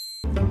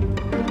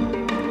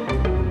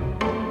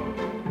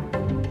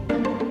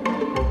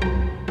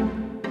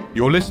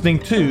You're listening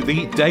to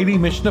the Daily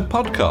Mishnah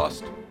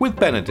Podcast with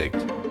Benedict.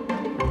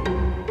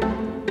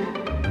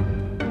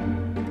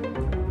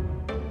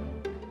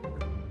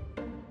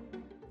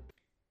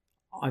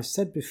 I've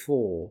said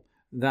before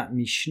that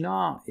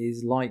Mishnah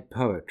is like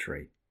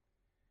poetry.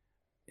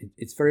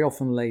 It's very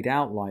often laid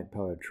out like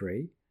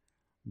poetry,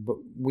 but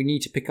we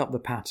need to pick up the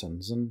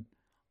patterns. And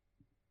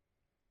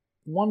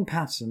one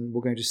pattern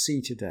we're going to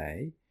see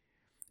today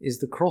is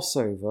the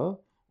crossover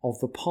of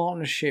the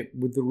partnership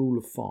with the rule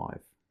of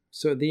five.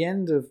 So at the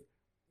end of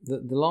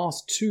the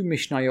last two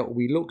Mishnayot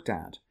we looked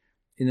at,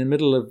 in the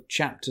middle of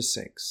chapter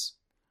 6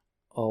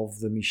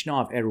 of the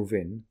Mishnah of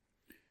Eruvin,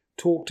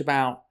 talked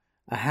about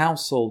a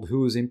household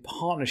who was in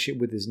partnership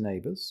with his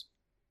neighbours,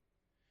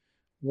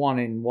 one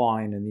in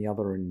wine and the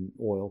other in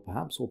oil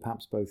perhaps, or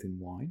perhaps both in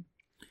wine.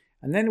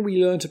 And then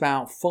we learnt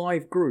about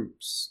 5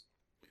 groups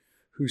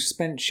who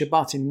spent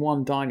Shabbat in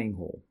one dining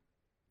hall.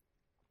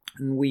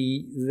 And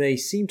they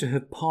seem to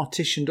have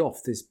partitioned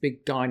off this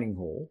big dining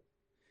hall.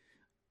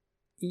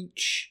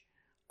 Each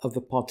of the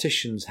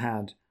partitions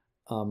had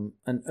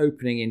an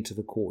opening into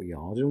the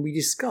courtyard, and we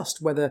discussed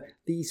whether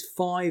these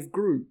 5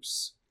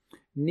 groups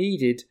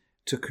needed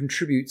to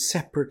contribute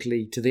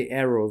separately to the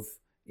eruv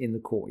in the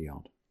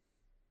courtyard.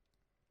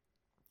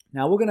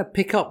 Now we're going to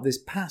pick up this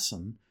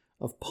pattern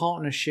of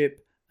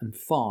partnership and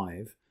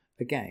 5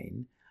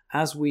 again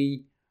as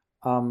we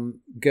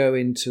go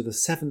into the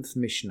 7th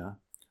Mishnah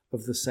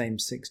of the same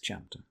 6th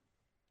chapter.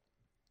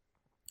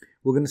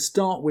 We're going to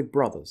start with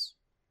brothers.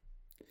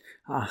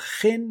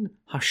 Achin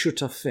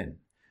hashutafin,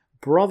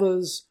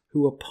 brothers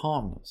who are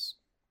partners.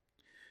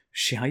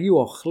 Shehayu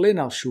ochlin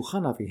al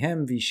shulchan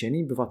avihem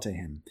v'yishenim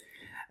bevatehem.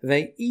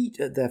 They eat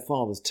at their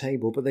father's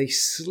table, but they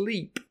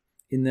sleep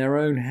in their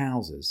own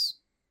houses.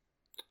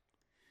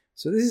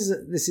 So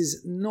this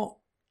is not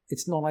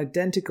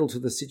identical to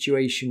the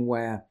situation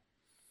where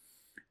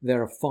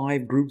there are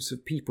 5 groups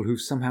of people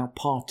who've somehow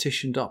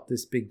partitioned up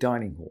this big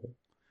dining hall.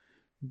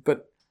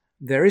 But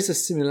there is a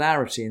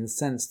similarity in the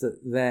sense that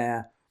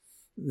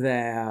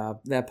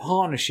their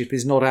partnership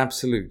is not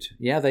absolute.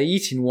 Yeah, they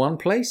eat in one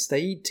place,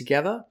 they eat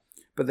together,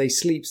 but they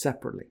sleep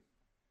separately.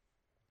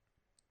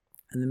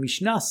 And the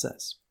Mishnah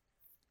says,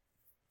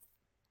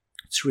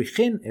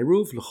 Tzrichin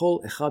eruv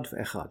l'chol echad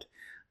ve'echad.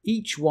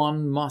 Each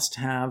one must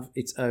have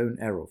its own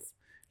eruv.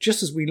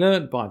 Just as we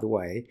learned, by the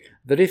way,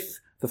 that if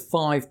the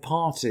 5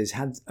 parties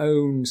had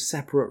own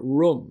separate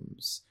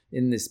rooms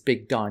in this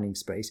big dining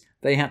space,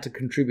 they had to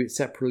contribute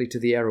separately to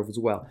the eruv as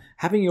well.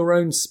 Having your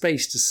own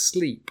space to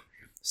sleep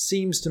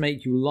seems to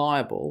make you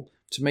liable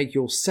to make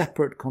your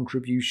separate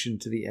contribution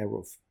to the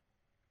eruv.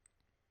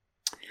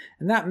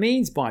 And that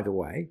means, by the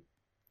way,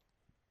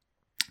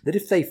 that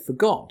if they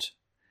forgot,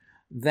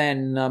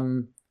 then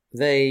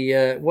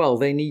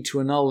they need to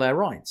annul their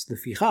rights.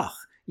 Lefichach,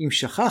 im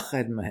shachach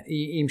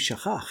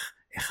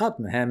echad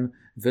mehem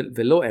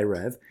velo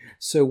erev.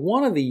 So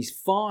one of these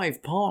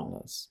 5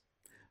 partners,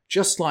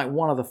 just like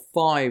one of the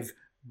 5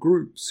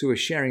 groups who are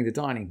sharing the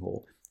dining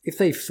hall, if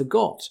they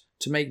forgot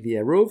to make the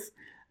eruv,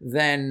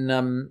 then,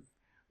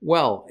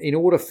 in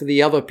order for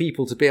the other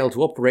people to be able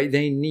to operate,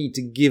 they need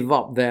to give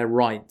up their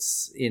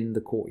rights in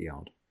the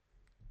courtyard.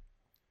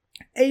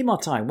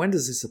 Eimatai, when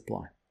does this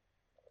apply?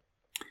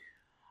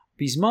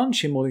 Bizman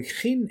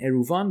shemolichin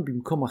eruvan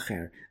bimkom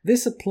acher.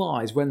 This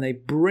applies when they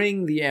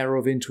bring the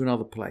eruv into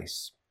another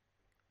place.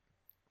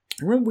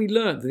 Remember, we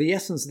learned that the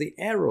essence of the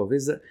eruv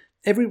is that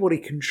everybody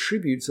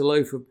contributes a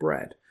loaf of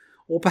bread.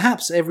 Or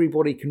perhaps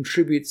everybody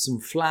contributes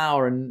some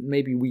flour and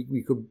maybe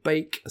we could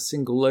bake a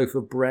single loaf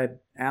of bread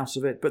out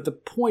of it. But the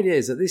point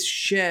is that this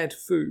shared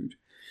food,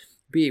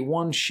 be it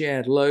one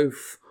shared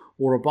loaf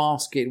or a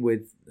basket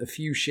with a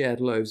few shared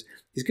loaves,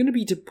 is going to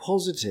be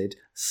deposited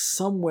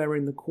somewhere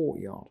in the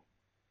courtyard.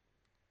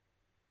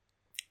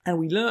 And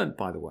we learned,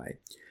 by the way,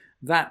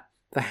 that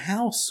the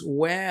house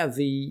where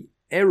the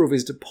eruv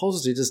is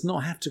deposited does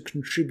not have to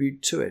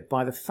contribute to it.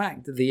 By the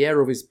fact that the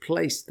eruv is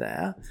placed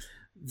there,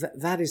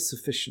 that is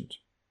sufficient.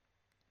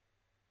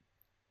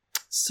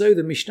 So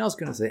the Mishnah is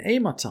going to say,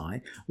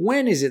 Eimatai,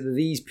 when is it that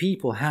these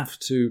people have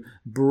to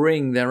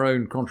bring their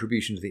own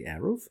contribution to the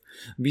eruv?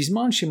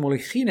 Bizman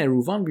shemolichin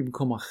eruvan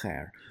bimkom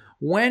acher.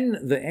 When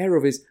the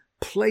eruv is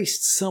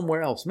placed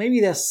somewhere else. Maybe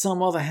there's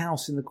some other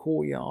house in the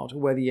courtyard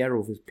where the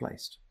eruv is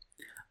placed.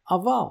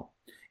 Aval,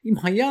 im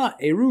haya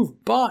eruv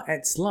ba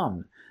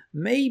etzlan.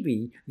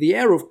 Maybe the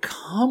eruv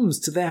comes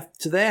to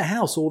their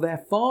house or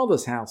their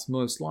father's house,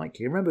 most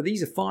likely. Remember,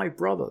 these are 5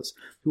 brothers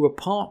who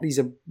are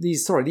these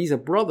are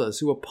brothers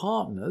who are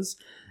partners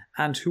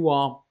and who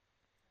are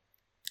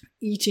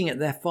eating at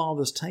their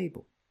father's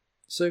table.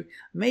 So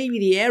maybe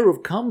the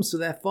eruv comes to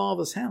their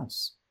father's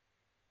house.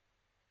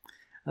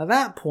 At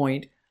that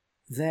point,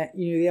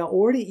 they are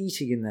already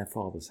eating in their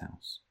father's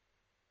house.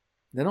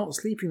 They're not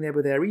sleeping there,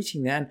 but they're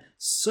eating there. And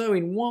so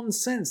in one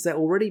sense, they're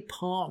already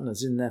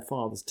partners in their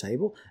father's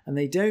table, and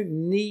they don't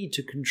need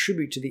to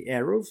contribute to the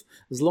eruv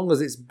as long as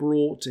it's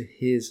brought to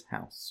his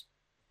house.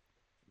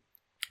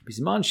 It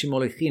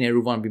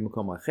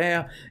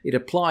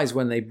applies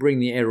when they bring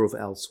the Eruv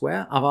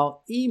elsewhere.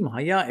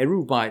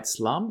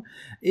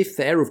 If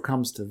the Eruv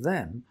comes to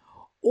them,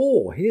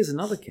 or, here's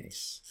another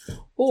case,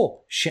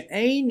 or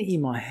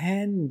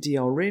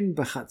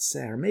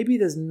maybe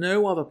there's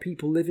no other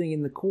people living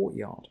in the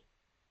courtyard.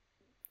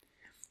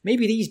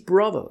 Maybe these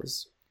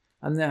brothers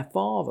and their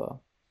father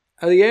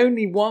are the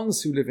only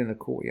ones who live in the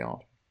courtyard.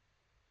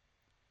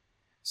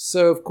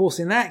 So, of course,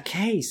 in that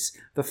case,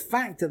 the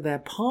fact that they're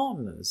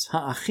partners,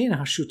 their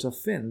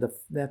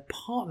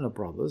partner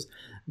brothers,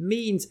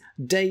 means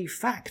de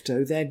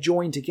facto they're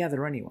joined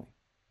together anyway.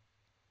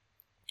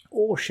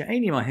 Or if the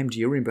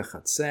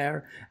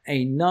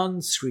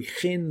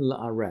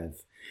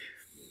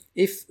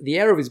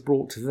Eruv is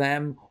brought to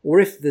them, or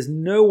if there's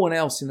no one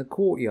else in the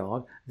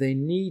courtyard, they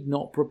need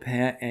not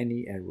prepare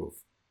any Eruv.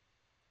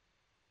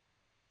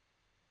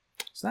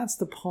 So that's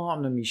the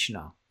partner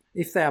Mishnah.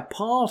 If they are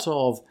part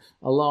of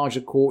a larger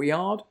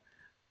courtyard,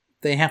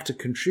 they have to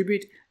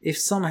contribute. If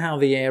somehow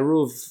they are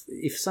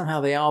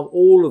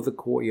all of the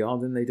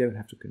courtyard, then they don't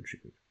have to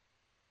contribute.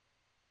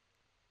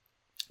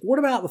 What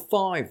about the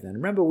 5 then?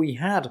 Remember, we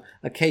had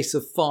a case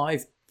of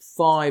five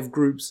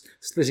groups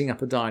splitting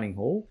up a dining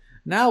hall.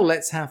 Now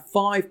let's have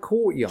 5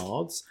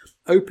 courtyards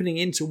opening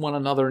into one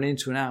another and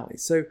into an alley.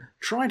 So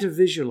try to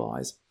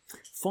visualize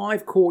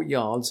 5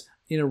 courtyards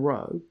in a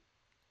row.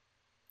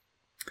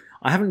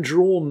 I haven't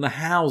drawn the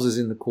houses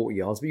in the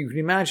courtyards, but you can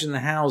imagine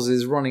the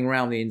houses running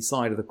around the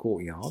inside of the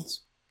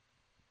courtyards.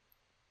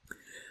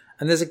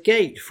 And there's a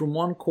gate from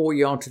one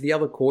courtyard to the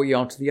other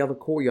courtyard to the other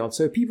courtyard,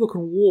 so people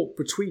can walk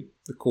between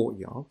the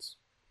courtyards.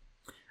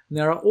 And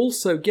there are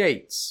also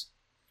gates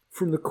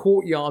from the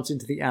courtyards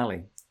into the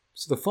alley.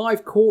 So the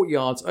 5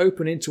 courtyards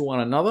open into one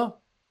another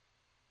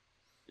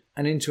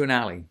and into an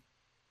alley.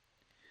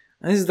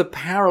 And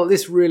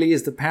this really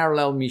is the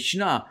parallel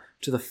Mishnah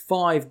to the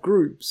 5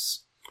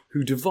 groups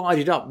who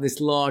divided up this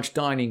large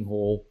dining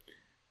hall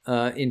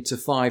into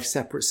 5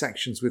 separate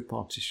sections with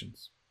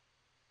partitions.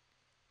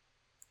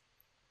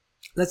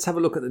 Let's have a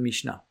look at the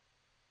Mishnah.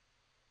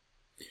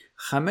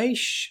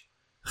 Chamesh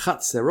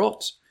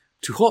chatzerot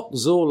tuchot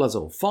zo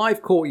lazo.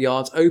 5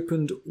 courtyards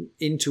opened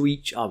into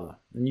each other.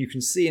 And you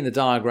can see in the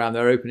diagram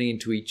they're opening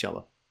into each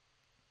other.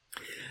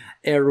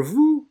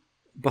 Eruvu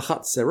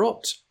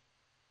b'chatzerot.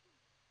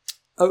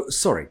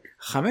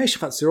 Chamesh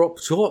chatzerot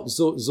tuchot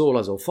zo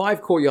lazo.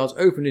 5 courtyards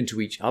opened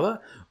into each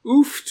other.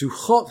 Uf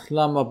tuchot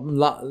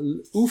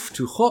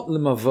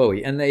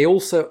lemavoi. And they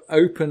also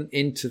open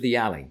into the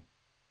alley.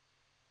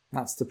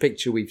 That's the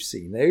picture we've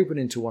seen. They open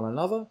into one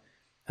another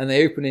and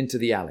they open into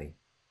the alley.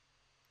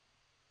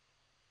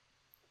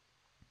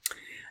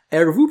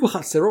 Maybe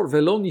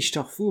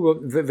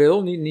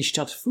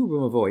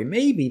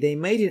they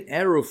made an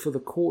eruv for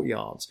the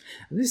courtyards.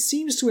 And this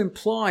seems to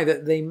imply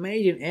that they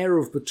made an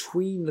eruv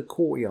between the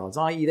courtyards,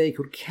 i.e. they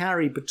could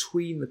carry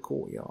between the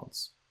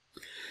courtyards.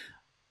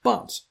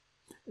 But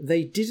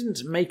they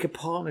didn't make a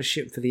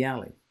partnership for the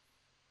alley.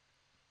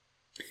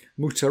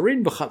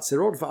 Mutarin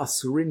b'chatzerot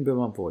v'asurin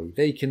b'mavoi.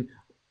 They can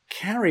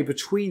carry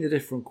between the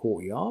different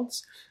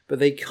courtyards, but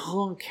they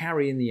can't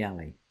carry in the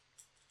alley.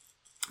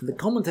 The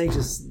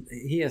commentators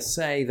here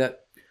say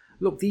that,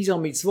 look, these are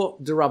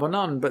mitzvot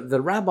d'Rabbanan, but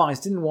the rabbis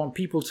didn't want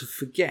people to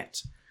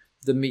forget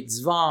the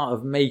mitzvah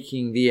of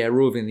making the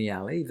eruv in the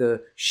alley,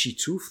 the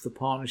shituf, the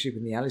partnership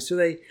in the alley. So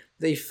they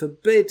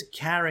forbid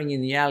carrying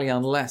in the alley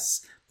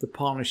unless the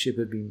partnership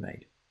had been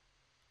made.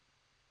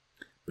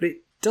 But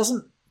it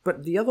doesn't.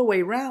 But the other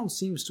way round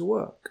seems to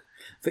work.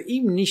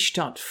 Ve'im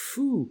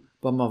nishtatfu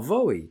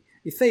b'mavoi.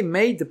 If they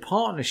made the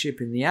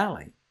partnership in the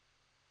alley,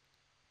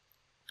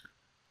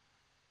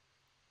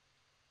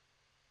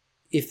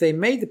 if they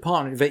made the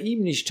partnership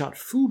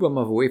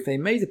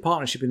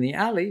in the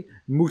alley,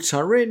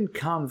 mutarin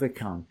kan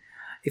vekan.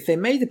 If they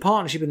made the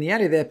partnership in the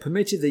alley, they're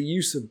permitted the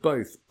use of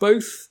both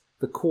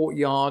the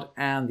courtyard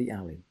and the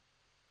alley.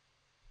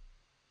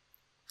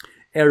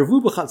 If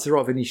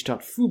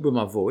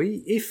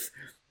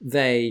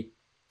they,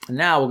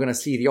 now we're going to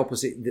see the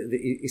opposite,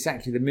 it's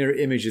actually the mirror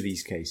image of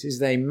these cases.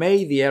 They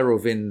made the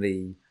eruv in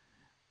the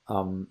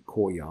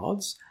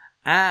courtyards,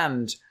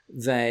 and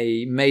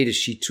they made a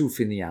shituf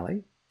in the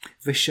alley.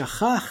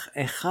 V'shachach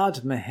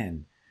echad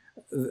mehen,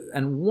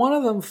 and one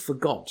of them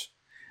forgot.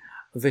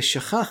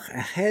 V'shachach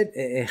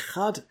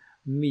echad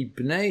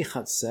mibnei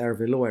chatzer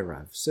v'lo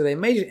erav. So they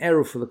made an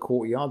eruv for the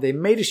courtyard. They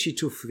made a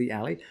shituf for the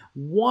alley.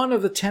 One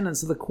of the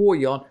tenants of the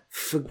courtyard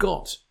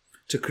forgot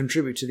to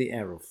contribute to the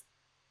eruv.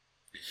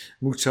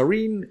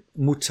 Mutarin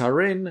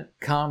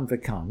kan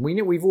v'kan.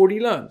 We've already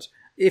learned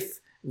if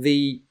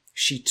the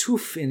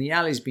shituf in the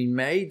alley has been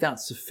made,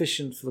 that's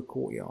sufficient for the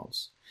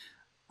courtyards.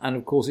 And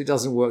of course, it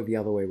doesn't work the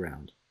other way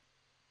around.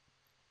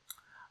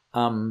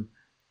 Mibnei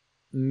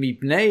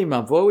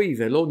mavoi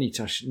velo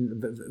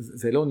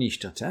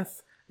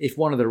nishtatef. If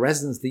one of the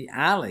residents of the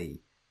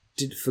alley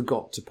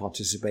forgot to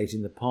participate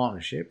in the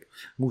partnership,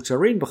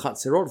 mutarin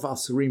b'chatzerot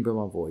v'asurin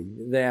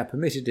b'mavoi. They are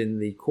permitted in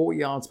the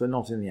courtyards, but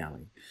not in the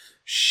alley.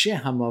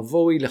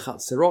 Shehamavoi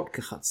lechatzerot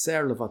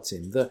kechatzer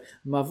levatim. The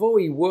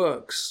mavoi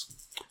works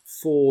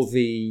for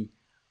the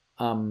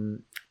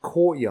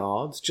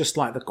courtyards, just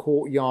like the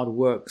courtyard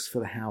works for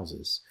the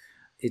houses.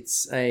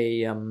 It's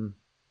not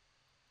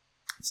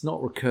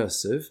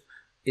recursive.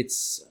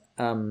 It's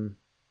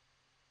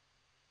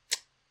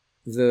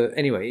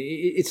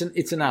it's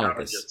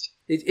analogous.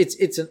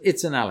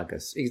 It's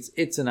analogous.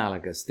 It's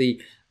analogous.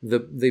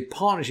 The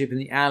partnership in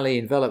the alley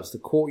envelops the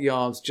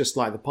courtyards, just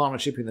like the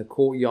partnership in the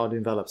courtyard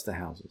envelops the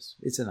houses.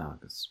 It's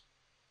analogous.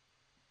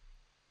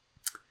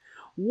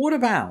 What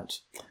about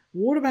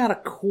a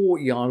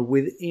courtyard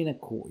within a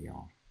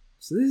courtyard?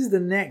 So this is the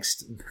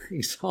next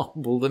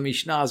example the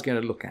Mishnah is going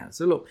to look at.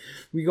 So look,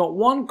 we got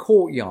one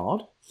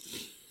courtyard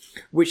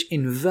which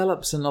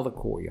envelops another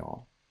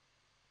courtyard.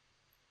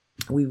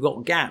 We've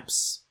got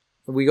gaps.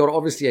 We got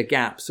obviously a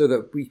gap so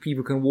that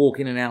people can walk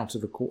in and out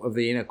of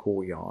the inner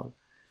courtyard.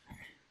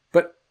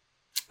 But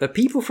the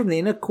people from the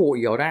inner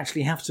courtyard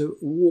actually have to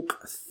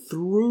walk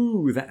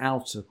through the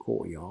outer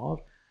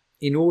courtyard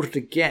in order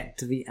to get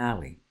to the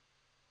alley.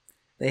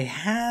 They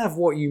have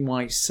what you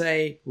might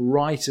say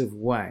right of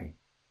way.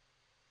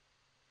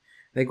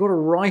 They've got a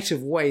right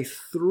of way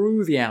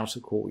through the outer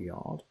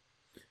courtyard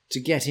to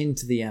get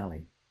into the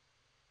alley.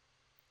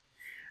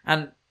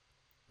 And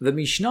the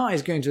Mishnah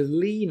is going to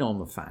lean on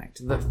the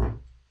fact that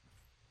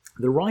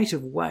the right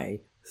of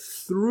way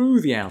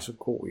through the outer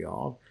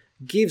courtyard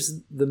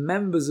gives the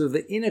members of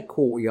the inner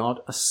courtyard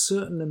a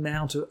certain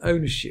amount of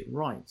ownership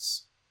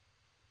rights.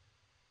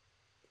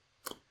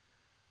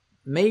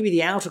 Maybe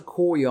the outer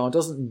courtyard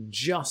doesn't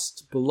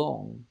just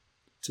belong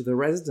to the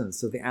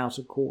residents of the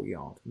outer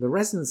courtyard. The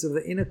residents of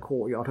the inner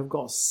courtyard have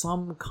got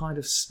some kind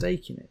of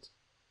stake in it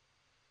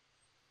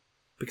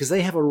because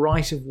they have a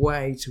right of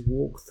way to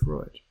walk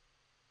through it.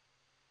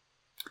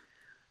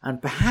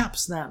 And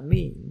perhaps that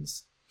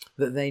means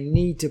that they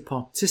need to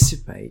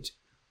participate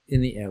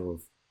in the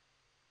Eruv.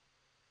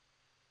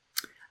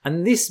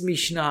 And this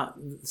Mishnah,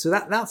 so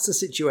that's the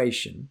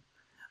situation.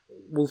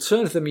 We'll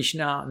turn to the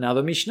Mishnah. Now,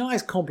 the Mishnah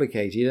is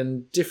complicated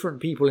and different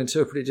people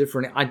interpret it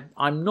differently.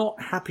 I'm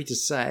not happy to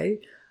say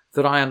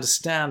that I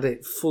understand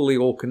it fully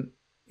or can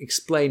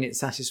explain it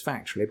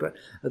satisfactorily, but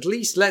at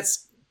least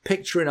let's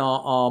picture in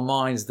our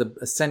minds the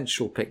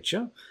essential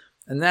picture.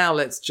 And now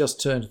let's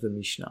just turn to the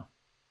Mishnah.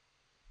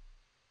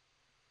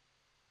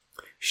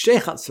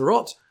 Shtei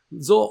chatzarot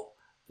zo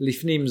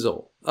lifnim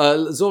zo.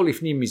 Zo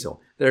lifnim mizo.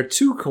 There are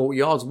two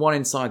courtyards, one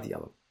inside the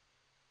other.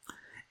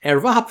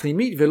 Erva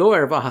hapnimit velo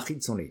erva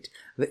hachitzonit.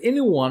 The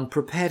inner one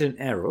prepared an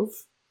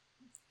eruv,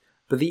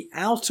 but the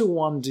outer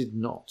one did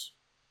not.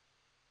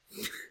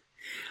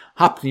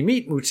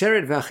 Hapnimit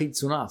muteret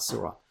v'achitzona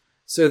asura.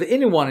 So the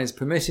inner one is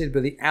permitted,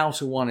 but the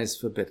outer one is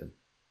forbidden.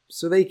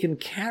 So they can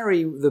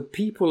carry, the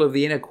people of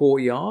the inner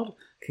courtyard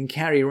can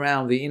carry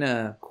around the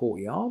inner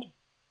courtyard,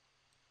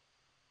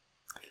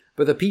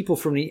 but the people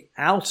from the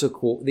outer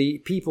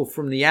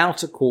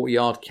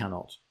courtyard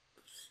cannot.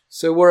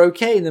 So we're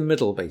okay in the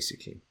middle,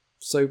 basically.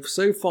 So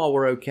far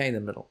we're okay in the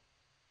middle.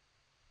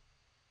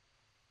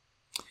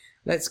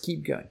 Let's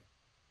keep going.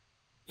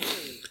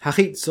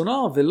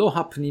 Hachitzona velo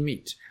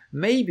hapnimit.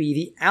 Maybe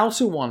the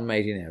outer one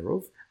made an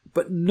eruv,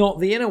 but not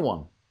the inner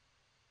one.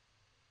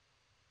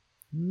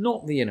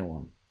 Not the inner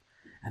one.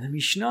 And the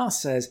Mishnah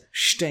says,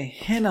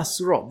 Shtehen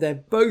asurot. They're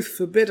both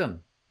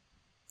forbidden.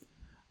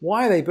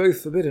 Why are they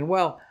both forbidden?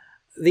 Well,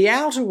 the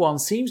outer one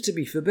seems to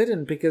be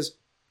forbidden because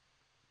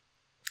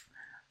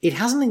it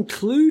hasn't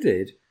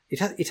included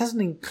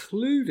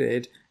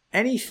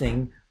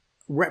anything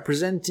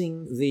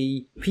representing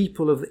the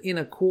people of the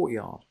inner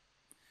courtyard.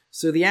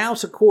 So the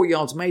outer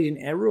courtyard's made in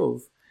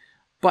eruv,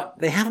 but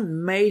they haven't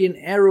made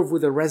an eruv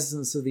with the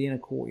residents of the inner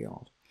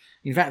courtyard.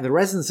 In fact, the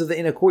residents of the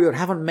inner courtyard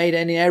haven't made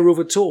any eruv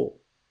at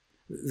all.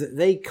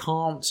 They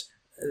can't,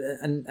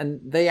 and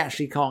they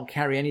actually can't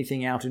carry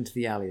anything out into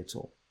the alley at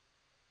all.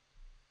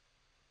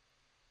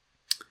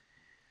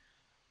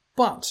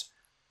 But,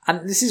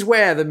 and this is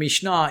where the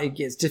Mishnah, it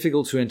gets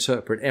difficult to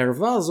interpret.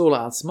 Erva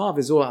zola atzma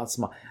v'zola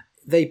atzma.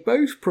 They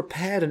both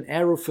prepared an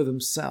eruv for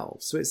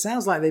themselves. So it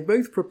sounds like they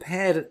both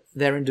prepared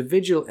their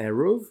individual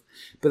eruv,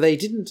 but they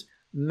didn't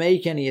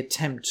make any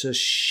attempt to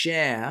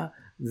share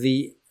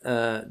the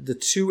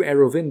two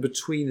eruvin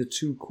between the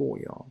two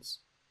courtyards.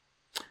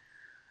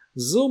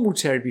 Zo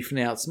muteret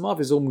b'fnei atzma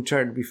v'zo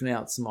muteret b'fnei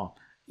atzma.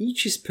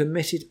 Each is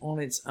permitted on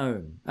its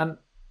own. And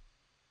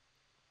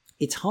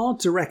it's hard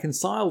to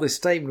reconcile this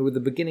statement with the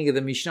beginning of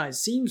the Mishnah. It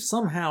seems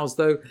somehow as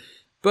though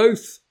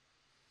both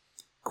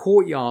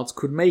courtyards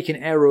could make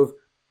an eruv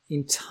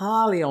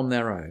entirely on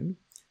their own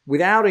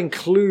without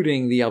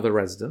including the other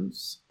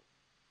residents,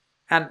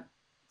 and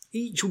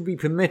each would be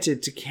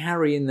permitted to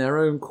carry in their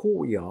own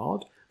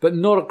courtyard, but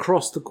not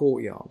across the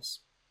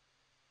courtyards.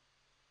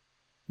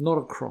 Not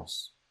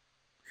across.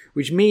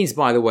 Which means,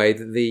 by the way,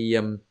 that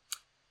the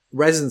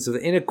residents of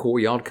the inner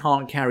courtyard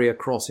can't carry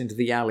across into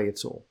the alley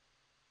at all.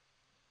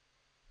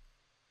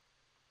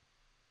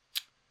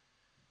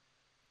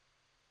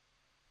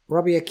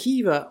 Rabbi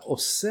Akiva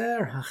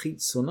oser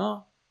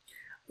hachitzona.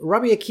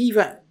 Rabbi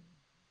Akiva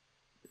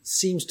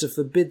seems to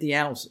forbid the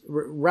outer.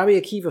 Rabbi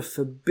Akiva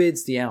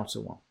forbids the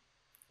outer one.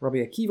 Rabbi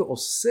Akiva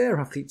oser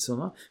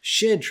hachitzona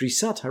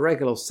shedrisat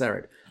haregel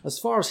oseret. As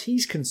far as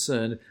he's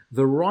concerned,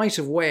 the right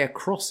of way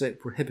across it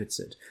prohibits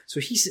it. So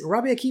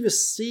Rabbi Akiva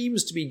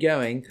seems to be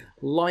going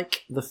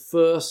like the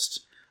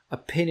first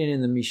opinion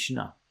in the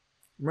Mishnah.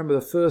 Remember,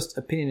 the first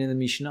opinion in the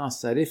Mishnah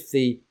said if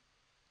the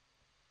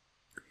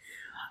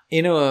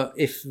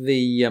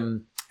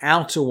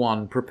outer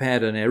one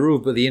prepared an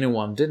eruv but the inner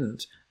one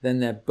didn't, then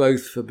they're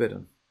both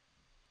forbidden.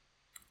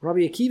 Rabbi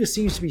Akiva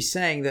seems to be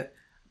saying that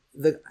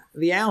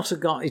the outer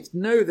guy,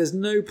 there's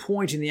no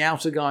point in the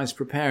outer guys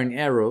preparing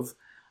eruv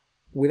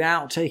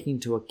without taking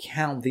into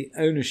account the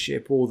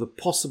ownership or the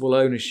possible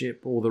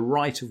ownership or the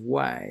right of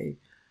way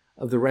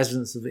of the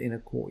residents of the inner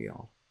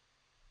courtyard.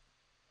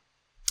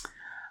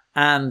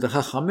 And the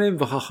Chachamim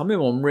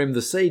Omrim,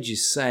 the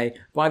sages say,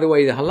 by the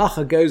way, the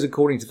halacha goes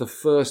according to the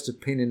first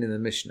opinion in the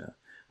Mishnah.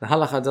 The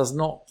halacha does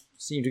not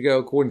seem to go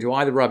according to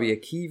either Rabbi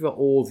Akiva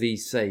or the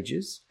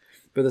sages,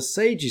 but the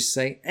sages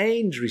say,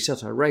 Ein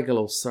drisat haregel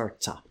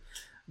osarta.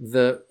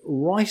 The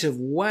right of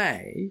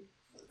way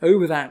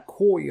over that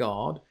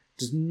courtyard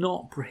does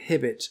not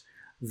prohibit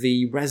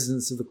the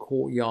residents of the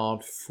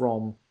courtyard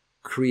from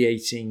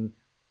creating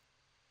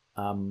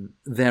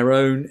their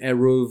own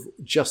eruv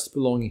just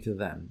belonging to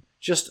them.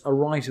 Just a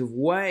right of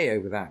way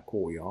over that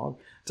courtyard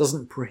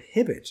doesn't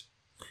prohibit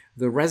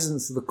the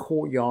residents of the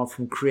courtyard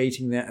from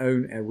creating their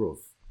own eruv.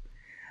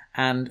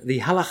 And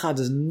the halacha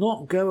does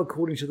not go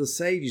according to the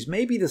sages.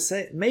 Maybe the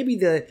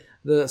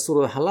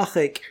sort of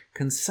halachic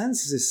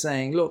consensus is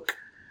saying, look,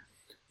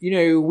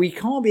 we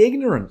can't be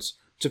ignorant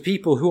to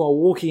people who are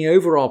walking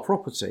over our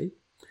property,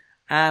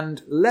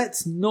 and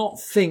let's not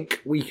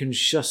think we can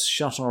just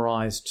shut our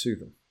eyes to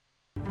them.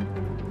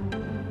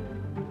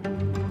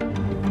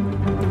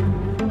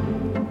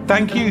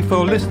 Thank you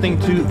for listening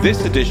to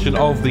this edition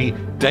of the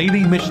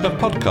Daily Mishnah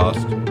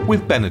Podcast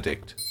with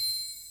Benedict.